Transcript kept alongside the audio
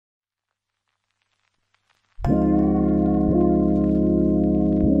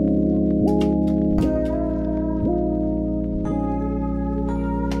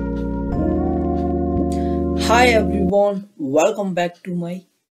Hi everyone, welcome back to my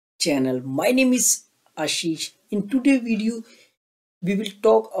channel. My name is Ashish. In today's video, we will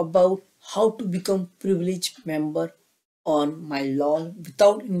talk about how to become privileged member on Mylol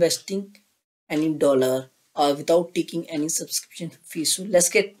without investing any dollar or without taking any subscription fee. So let's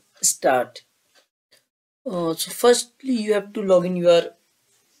get started. So firstly, you have to log in your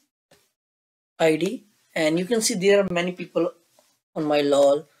ID, and you can see there are many people on my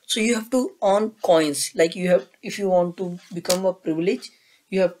lol. So you have to earn coins. Like you have, if you want to become a privilege,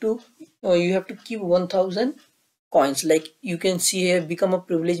 you have to keep 1,000 coins. Like you can see here, become a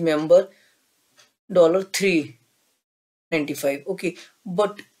privileged member, $3.95. Okay,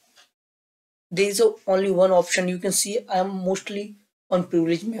 but there is only one option. You can see I am mostly on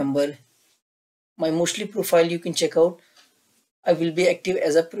privileged member. My mostly profile you can check out. I will be active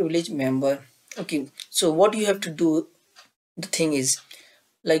as a privileged member. Okay, so what you have to do, the thing is,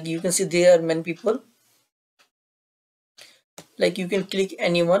 like you can see there are many people, like you can click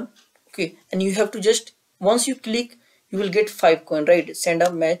anyone. Okay, and you have to just, once you click, you will get 5 coin, right? Send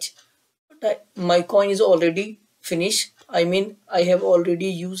a match. My coin is already finished. I mean, I have already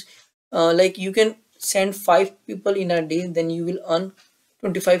used, like you can send 5 people in a day, then you will earn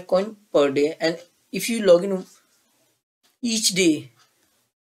 25 coin per day. And if you log in each day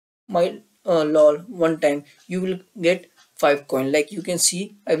my lol one time, you will get 5 coin. Like you can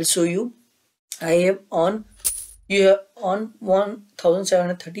see, I will show you. I have on, you have on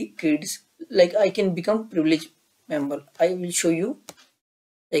 1730 credits. Like I can become privileged member. I will show you.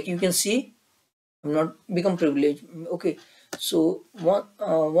 Like you can see, I'm not become privileged. Okay, so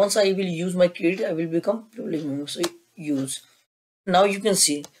once I will use my credit, I will become privileged member. So use. Now you can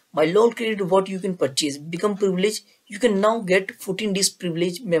see my low credit, what you can purchase, become privileged. You can now get 14 days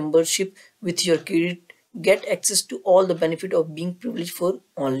privilege membership with your credit. Get access to all the benefit of being privileged for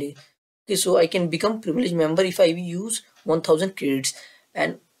only. Okay, so I can become privileged member if I use 1000 credits.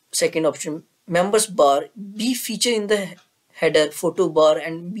 And second option, members bar, be featured in the header photo bar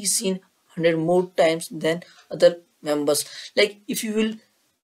and be seen 100 more times than other members. Like if you will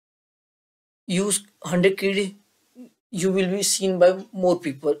use 100 credit, you will be seen by more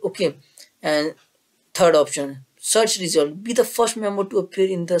people. Okay, and third option, search result, be the first member to appear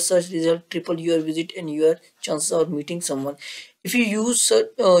in the search result, triple your visit and your chances of meeting someone. If you use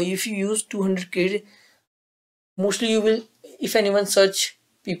if you use 200 credit, mostly you will, if anyone search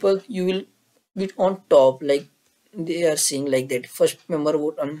people, you will be on top. Like they are saying like that, first member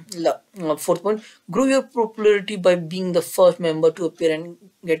vote on fourth point, grow your popularity by being the first member to appear and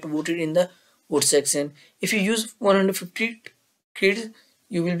get voted in the vote section. If you use 150 credits,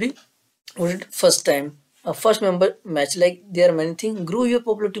 you will be voted first time. A first member match, like there are many things. Grow your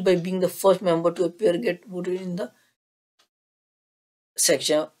popularity by being the first member to appear, get voted in the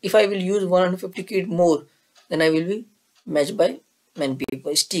section. If I will use 150 kit more, then I will be matched by many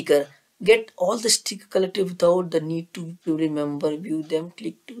people. Sticker, get all the sticker collected without the need to be privileged member. View them,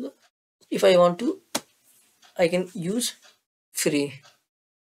 click to the, if I want to, I can use free.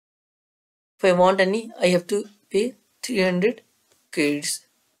 If I want any, I have to pay 300 credits.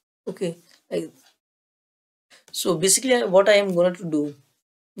 Okay, like, so basically what I am going to do.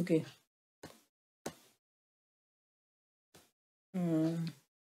 Okay,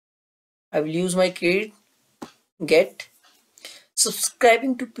 I will use my credit, get.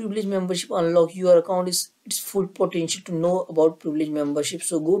 Subscribing to privilege membership unlock your account is its full potential. To know about privilege membership,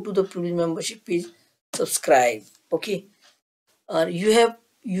 so go to the privilege membership page, subscribe. Okay,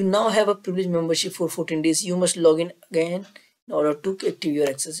 you now have a privilege membership for 14 days. You must log in again in order to active your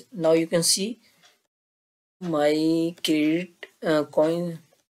access. Now you can see my credit coin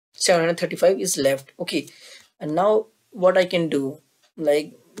 735 is left. Okay, and now what I can do,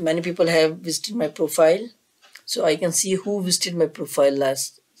 like many people have visited my profile, so I can see who visited my profile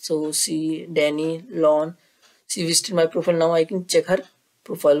last. So see Danny Lon, she visited my profile. Now I can check her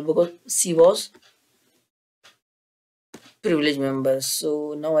profile because she was privileged member.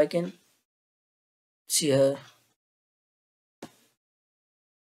 So now I can see her,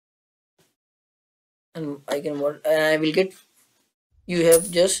 and I can what, and I will get, you have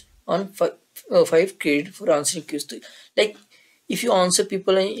just on 5 credit for answering questions. Like if you answer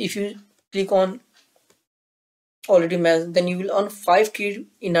people and if you click on already match, then you will earn 5 credit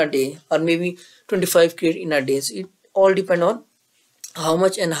in a day or maybe 25 credit in a day. So it all depend on how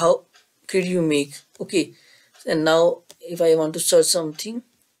much and how credit you make. Okay, and now if I want to search something,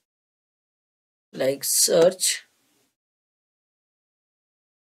 like search,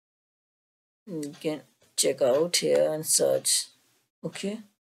 you can check out here and search. Okay,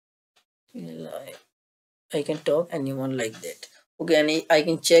 like I can talk anyone like that. Okay, and I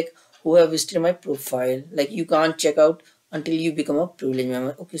can check who have visited my profile. Like you can't check out until you become a privileged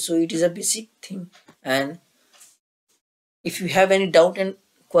member. Okay, so it is a basic thing. And if you have any doubt and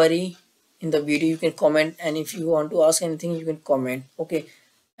query in the video, you can comment, and if you want to ask anything, you can comment. Okay,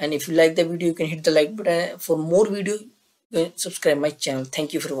 and if you like the video, you can hit the like button. For more video, you can subscribe my channel.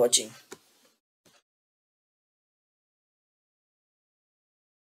 Thank you for watching.